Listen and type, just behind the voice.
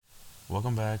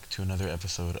Welcome back to another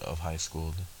episode of High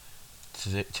Schooled.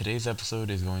 Today's episode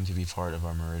is going to be part of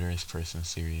our Meritorious Person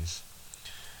series.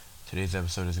 Today's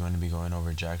episode is going to be going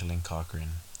over Jacqueline Cochran.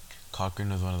 Cochran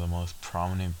was one of the most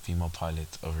prominent female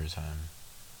pilots of her time.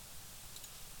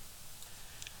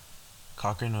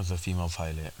 Cochran was a female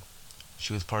pilot.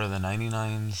 She was part of the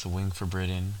 99's Wing for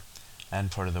Britain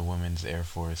and part of the Women's Air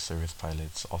Force Service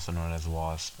Pilots, also known as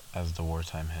WASP, as the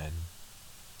wartime head.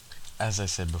 As I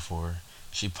said before,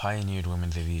 she pioneered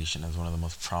women's aviation as one of the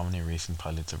most prominent racing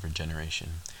pilots of her generation.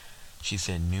 She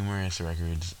set numerous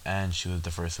records, and she was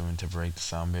the first woman to break the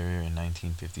sound barrier in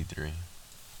 1953.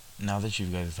 Now that you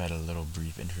guys have had a little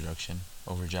brief introduction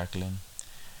over Jacqueline,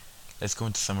 let's go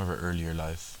into some of her earlier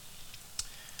life.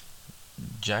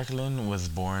 Jacqueline was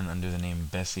born under the name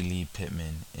Bessie Lee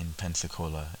Pittman in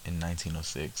Pensacola in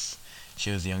 1906.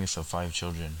 She was the youngest of 5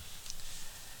 children.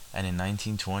 And in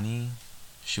 1920,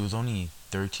 she was only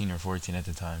 13 or 14 at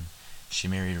the time. She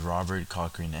married Robert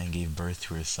Cochran and gave birth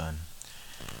to her son.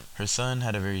 Her son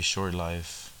had a very short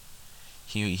life.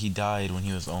 He died when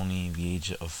he was only the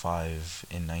age of 5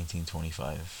 in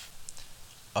 1925.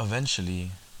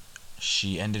 Eventually,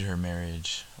 she ended her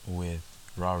marriage with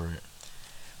Robert,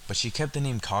 but she kept the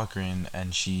name Cochran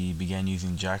and she began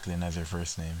using Jacqueline as her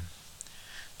first name.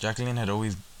 Jacqueline had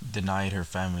always denied her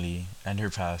family and her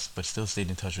past, but still stayed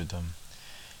in touch with them.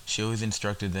 She always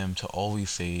instructed them to always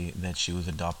say that she was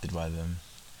adopted by them.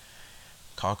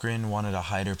 Cochran wanted to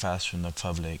hide her past from the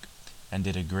public and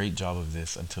did a great job of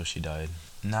this until she died.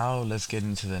 Now let's get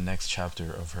into the next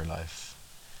chapter of her life.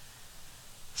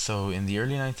 So in the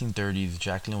early 1930s,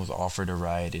 Jacqueline was offered a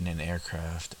ride in an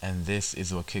aircraft, and this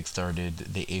is what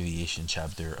kickstarted the aviation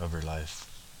chapter of her life.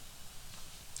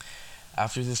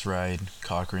 After this ride,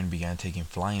 Cochran began taking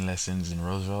flying lessons in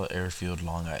Roosevelt Airfield,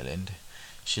 Long Island.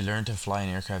 She learned to fly an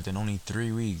aircraft in only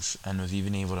 3 weeks and was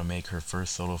even able to make her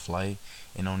first solo flight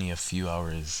in only a few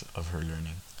hours of her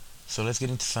learning. So let's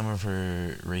get into some of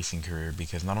her racing career,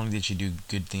 because not only did she do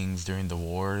good things during the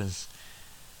wars,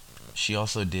 she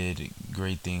also did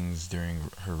great things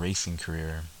during her racing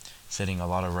career, setting a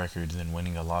lot of records and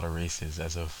winning a lot of races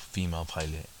as a female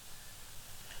pilot.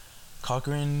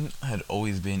 Cochran had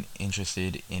always been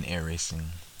interested in air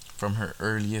racing. From her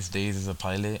earliest days as a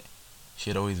pilot, she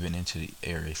had always been into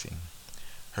air racing.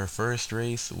 Her first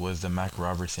race was the Mac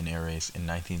Robertson Air Race in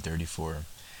 1934,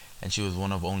 and she was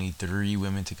one of only 3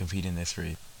 women to compete in this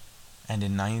race. And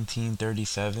in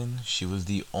 1937, she was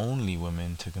the only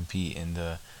woman to compete in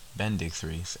the Bendix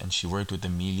race, and she worked with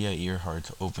Amelia Earhart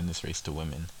to open this race to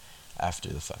women after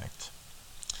the fact.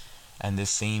 And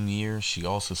this same year, she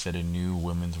also set a new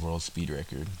women's world speed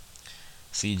record.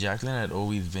 See, Jacqueline had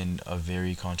always been a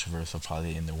very controversial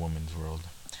pilot in the women's world.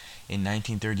 In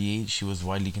 1938, she was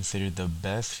widely considered the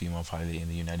best female pilot in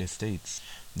the United States.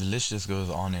 The list just goes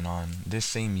on and on. This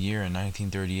same year, in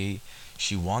 1938,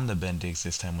 she won the Bendix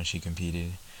this time when she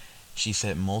competed. She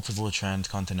set multiple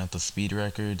transcontinental speed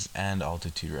records and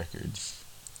altitude records.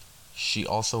 She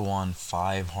also won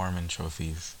 5 Harmon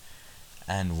trophies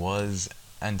and was,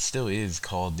 and still is,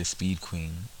 called the Speed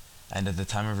Queen. And at the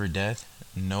time of her death,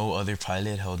 no other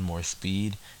pilot held more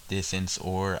speed, distance,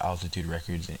 or altitude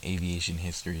records in aviation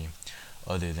history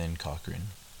other than Cochran.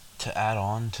 To add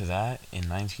on to that, in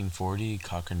 1940,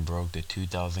 Cochran broke the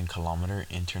 2,000 kilometer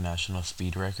international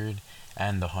speed record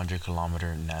and the 100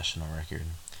 kilometer national record.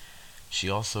 She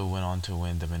also went on to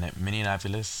win the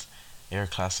Minneapolis Air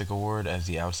Classic Award as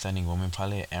the Outstanding Woman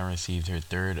Pilot and received her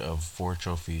 3rd of 4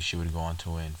 trophies she would go on to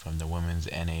win from the Women's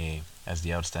NAA as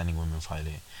the Outstanding Woman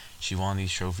Pilot. She won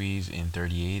these trophies in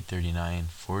 38, 39,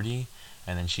 40,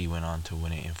 and then she went on to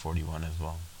win it in 41 as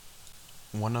well.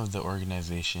 One of the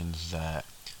organizations that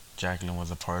Jacqueline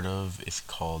was a part of is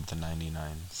called the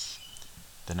 99's.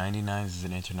 The 99's is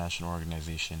an international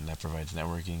organization that provides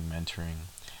networking, mentoring,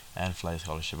 and flight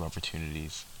scholarship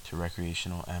opportunities to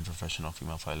recreational and professional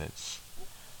female pilots.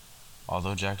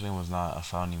 Although Jacqueline was not a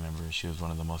founding member, she was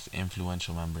one of the most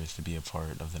influential members to be a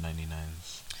part of the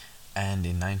 99's. And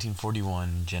in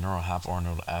 1941, General Hap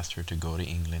Arnold asked her to go to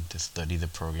England to study the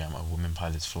program of women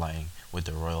pilots flying with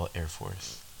the Royal Air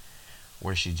Force,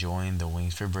 where she joined the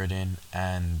Wings for Britain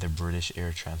and the British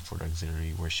Air Transport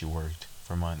Auxiliary, where she worked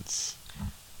for months.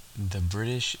 The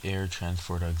British Air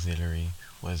Transport Auxiliary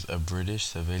was a British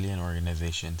civilian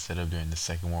organization set up during the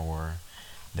Second World War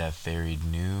that ferried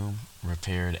new,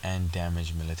 repaired, and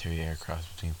damaged military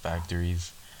aircraft between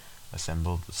factories,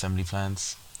 assembly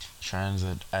plants,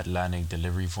 transatlantic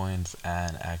delivery points,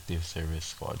 and active service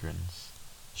squadrons.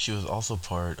 She was also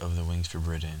part of the Wings for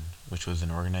Britain, which was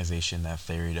an organization that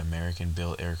ferried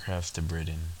American-built aircrafts to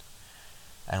Britain.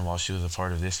 And while she was a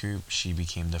part of this group, she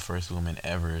became the first woman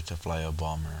ever to fly a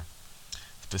bomber.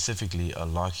 specifically a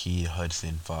Lockheed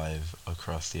Hudson 5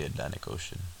 across the Atlantic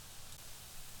Ocean.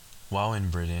 While in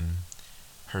Britain,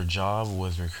 her job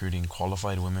was recruiting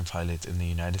qualified women pilots in the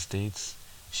United States.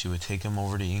 She would take them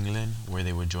over to England, where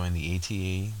they would join the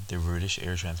ATA, the British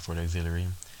Air Transport Auxiliary,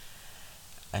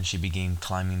 and she began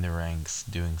climbing the ranks,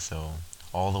 doing so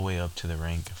all the way up to the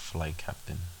rank flight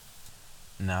captain.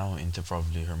 Now into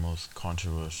probably her most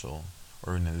controversial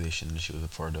organization that she was a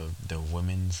part of, the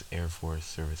Women's Air Force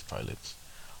Service Pilots,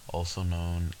 also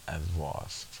known as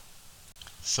WASP.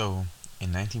 So,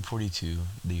 in 1942,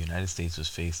 the United States was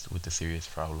faced with a serious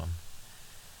problem.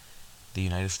 The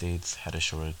United States had a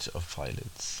shortage of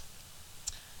pilots,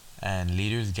 and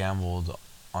leaders gambled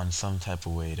on some type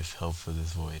of way to help fill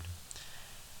this void.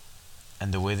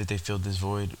 And the way that they filled this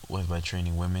void was by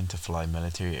training women to fly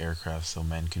military aircraft so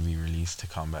men could be released to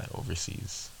combat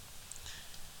overseas.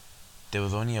 There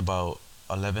was only about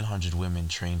 1,100 women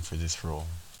trained for this role.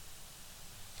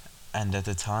 And at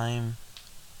the time,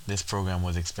 this program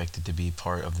was expected to be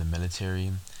part of the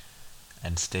military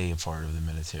and stay a part of the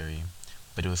military,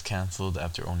 but it was cancelled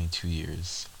after only 2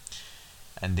 years.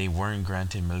 And they weren't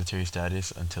granted military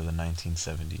status until the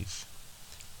 1970s.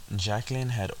 Jacqueline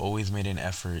had always made an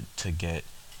effort to get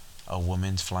a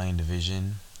women's flying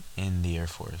division in the Air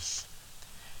Force.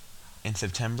 In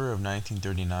September of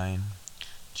 1939,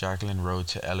 Jacqueline wrote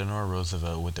to Eleanor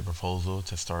Roosevelt with the proposal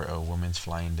to start a women's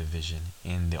flying division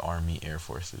in the Army Air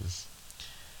Forces.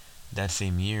 That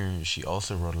same year, she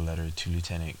also wrote a letter to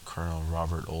Lieutenant Colonel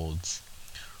Robert Olds,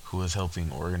 who was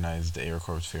helping organize the Air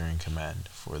Corps Ferrying Command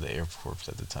for the Air Corps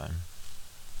at the time.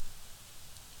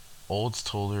 Olds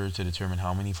told her to determine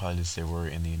how many pilots there were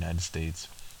in the United States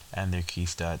and their key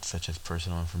stats such as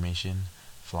personal information,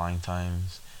 flying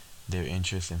times, their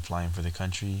interest in flying for the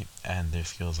country, and their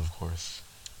skills, of course.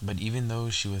 But even though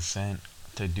she was sent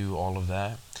to do all of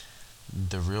that,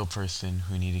 the real person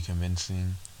who needed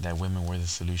convincing that women were the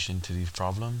solution to these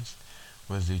problems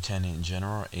was Lieutenant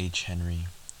General H. Henry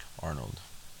Arnold.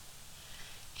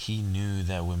 He knew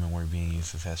that women were being used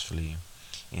successfully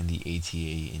in the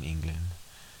ATA in England.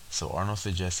 So Arnold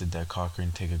suggested that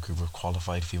Cochran take a group of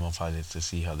qualified female pilots to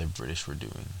see how the British were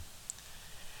doing.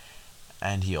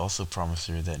 And he also promised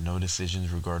her that no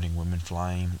decisions regarding women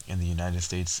flying in the United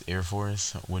States Air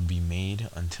Force would be made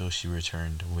until she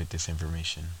returned with this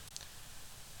information.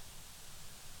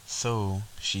 So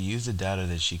she used the data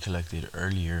that she collected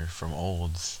earlier from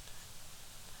Olds,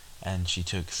 and she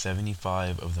took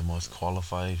 75 of the most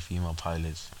qualified female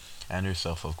pilots, and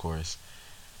herself of course,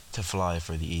 to fly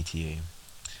for the ATA.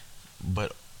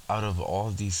 But out of all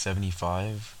of these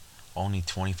 75, only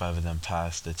 25 of them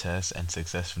passed the test and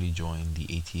successfully joined the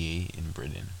ATA in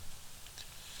Britain.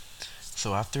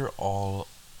 So after all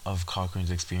of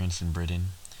Cochran's experience in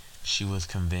Britain, she was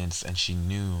convinced and she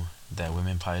knew that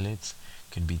women pilots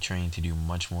could be trained to do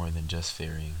much more than just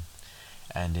ferrying.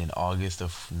 And in August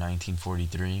of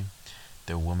 1943,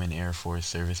 the Women Air Force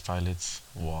Service Pilots,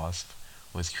 WASP,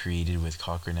 was created with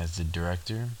Cochran as the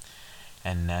director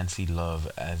and Nancy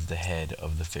Love as the head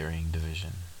of the ferrying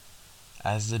division.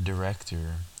 As the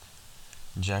director,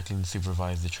 Jacqueline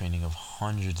supervised the training of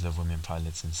hundreds of women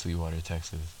pilots in Sweetwater,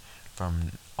 Texas,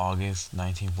 from August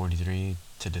 1943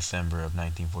 to December of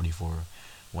 1944,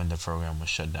 when the program was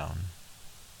shut down.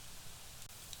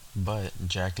 But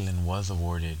Jacqueline was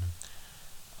awarded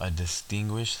a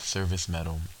Distinguished Service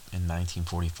Medal in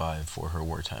 1945 for her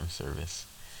wartime service.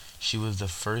 She was the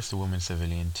first woman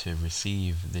civilian to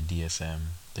receive the DSM,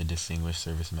 the Distinguished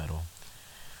Service Medal.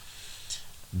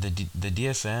 The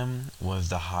DSM was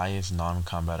the highest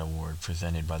non-combat award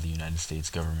presented by the United States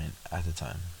government at the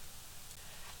time.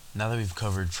 Now that we've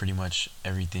covered pretty much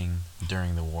everything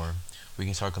during the war, we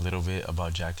can talk a little bit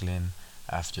about Jacqueline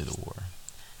after the war.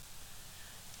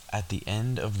 At the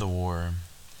end of the war,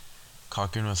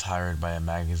 Cochran was hired by a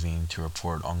magazine to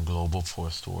report on global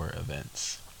post-war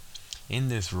events. In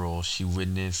this role, she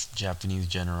witnessed Japanese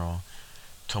General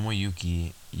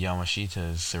Tomoyuki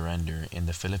Yamashita's surrender in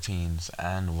the Philippines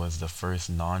and was the first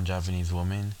non-Japanese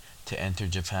woman to enter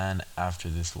Japan after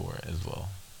this war as well.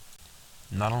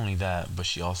 Not only that, but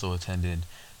she also attended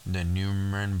the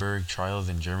Nuremberg trials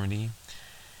in Germany.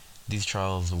 These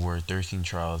trials were 13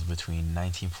 trials between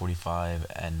 1945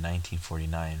 and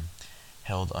 1949,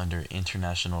 held under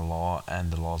international law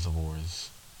and the laws of wars.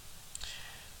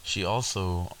 She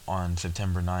also, on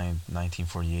September 9,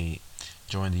 1948,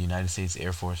 joined the United States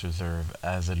Air Force Reserve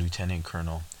as a lieutenant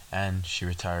colonel, and she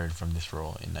retired from this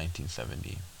role in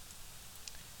 1970.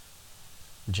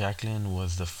 Jacqueline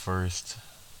was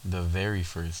the very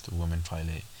first woman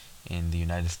pilot in the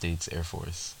United States Air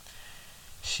Force.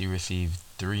 She received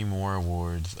 3 more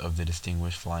awards of the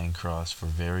Distinguished Flying Cross for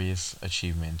various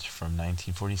achievements from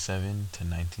 1947 to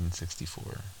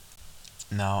 1964.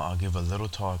 Now I'll give a little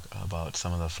talk about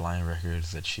some of the flying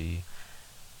records that she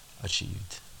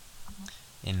achieved.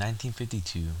 In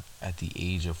 1952, at the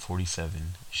age of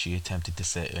 47, she attempted to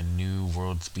set a new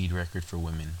world speed record for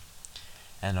women.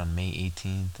 And on May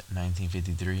 18,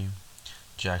 1953,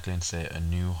 Jacqueline set a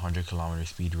new 100-kilometer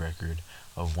speed record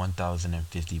of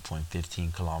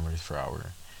 1,050.15 kilometers per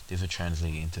hour. This would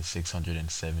translate into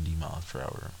 670 miles per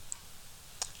hour.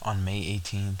 On May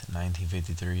 18,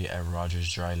 1953, at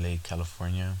Rogers Dry Lake,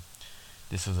 California,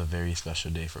 this was a very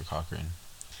special day for Cochran.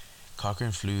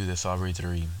 Cochran flew the Sabre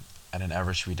 3 at an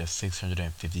average speed of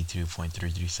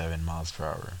 652.337 miles per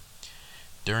hour.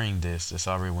 During this, the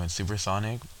Sabre went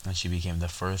supersonic, and she became the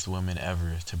first woman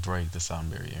ever to break the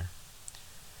sound barrier.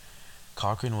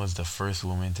 Cochran was the first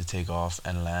woman to take off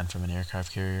and land from an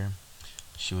aircraft carrier.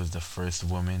 She was the first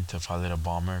woman to pilot a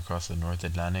bomber across the North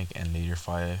Atlantic and later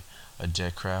fly a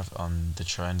jet craft on the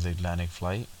transatlantic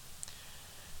flight.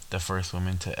 The first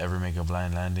woman to ever make a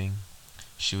blind landing.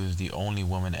 She was the only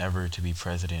woman ever to be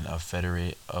president of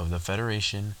the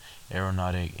Federation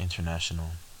Aeronautique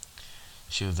International.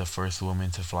 She was the first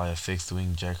woman to fly a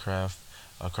fixed-wing jet craft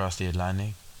across the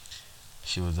Atlantic.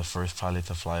 She was the first pilot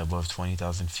to fly above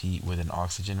 20,000 feet with an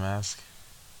oxygen mask.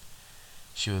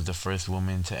 She was the first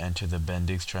woman to enter the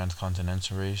Bendix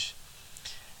Transcontinental Race.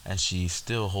 And she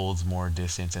still holds more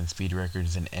distance and speed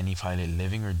records than any pilot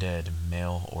living or dead,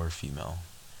 male or female.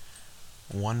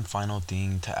 One final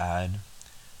thing to add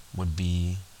would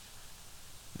be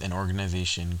an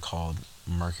organization called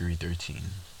Mercury 13.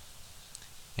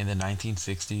 In the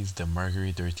 1960s, the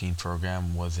Mercury 13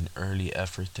 program was an early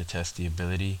effort to test the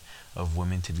ability of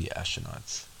women to be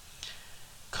astronauts.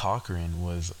 Cochran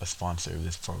was a sponsor of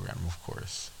this program, of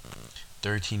course.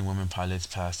 13 women pilots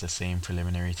passed the same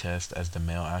preliminary test as the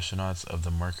male astronauts of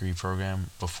the Mercury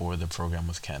program before the program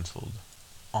was cancelled.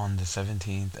 On the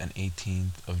 17th and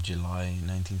 18th of July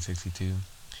 1962,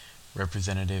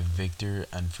 Representative Victor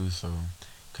Anfuso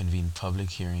convened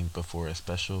public hearings before a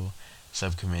special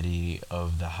subcommittee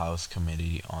of the House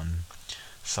Committee on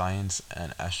Science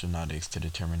and Astronautics to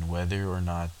determine whether or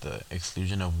not the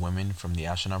exclusion of women from the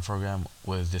astronaut program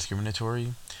was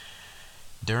discriminatory,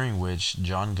 during which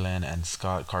John Glenn and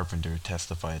Scott Carpenter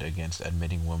testified against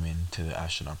admitting women to the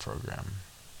astronaut program.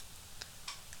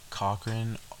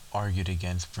 Cochran argued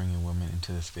against bringing women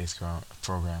into the space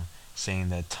program, saying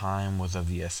that time was of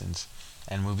the essence,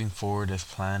 and moving forward as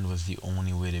planned was the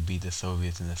only way to beat the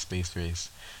Soviets in the space race.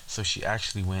 So she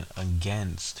actually went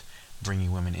against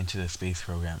bringing women into the space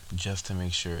program just to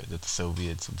make sure that the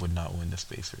Soviets would not win the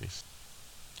space race.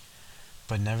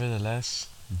 But nevertheless,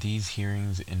 these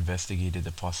hearings investigated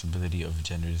the possibility of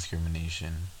gender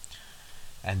discrimination,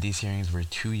 and these hearings were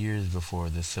 2 years before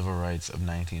the Civil Rights of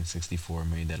 1964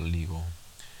 made that illegal,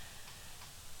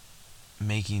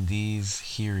 making these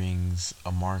hearings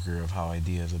a marker of how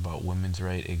ideas about women's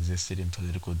rights existed in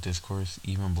political discourse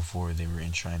even before they were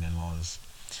enshrined in laws,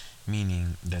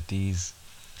 meaning that these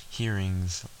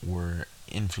hearings were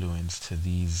influence to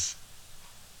these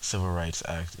Civil Rights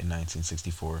Act in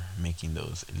 1964, making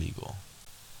those illegal.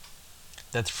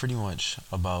 That's pretty much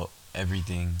about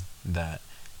everything that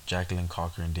Jacqueline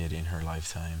Cochran did in her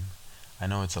lifetime. I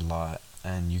know it's a lot,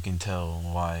 and you can tell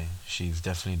why she's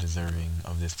definitely deserving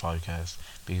of this podcast,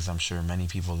 because I'm sure many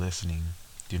people listening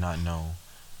do not know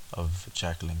of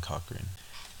Jacqueline Cochran.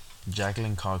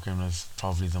 Jacqueline Cochran was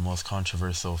probably the most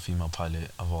controversial female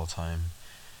pilot of all time,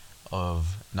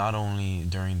 of not only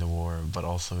during the war but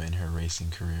also in her racing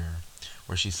career,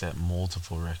 where she set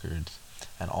multiple records,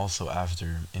 and also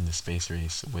after in the space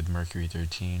race with Mercury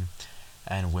 13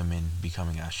 and women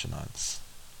becoming astronauts.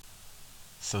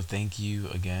 So thank you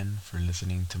again for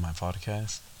listening to my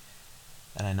podcast.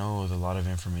 And I know it was a lot of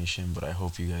information, but I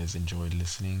hope you guys enjoyed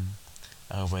listening.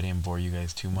 I hope I didn't bore you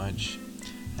guys too much.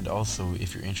 And also,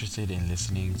 if you're interested in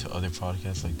listening to other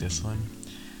podcasts like this one,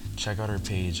 check out our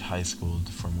page, High Schooled,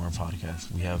 for more podcasts.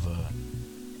 We have a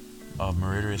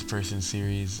Meritorious Person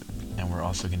series, and we're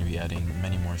also going to be adding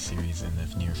many more series in the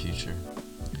near future.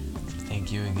 So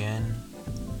thank you again,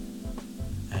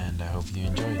 and I hope you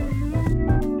enjoyed.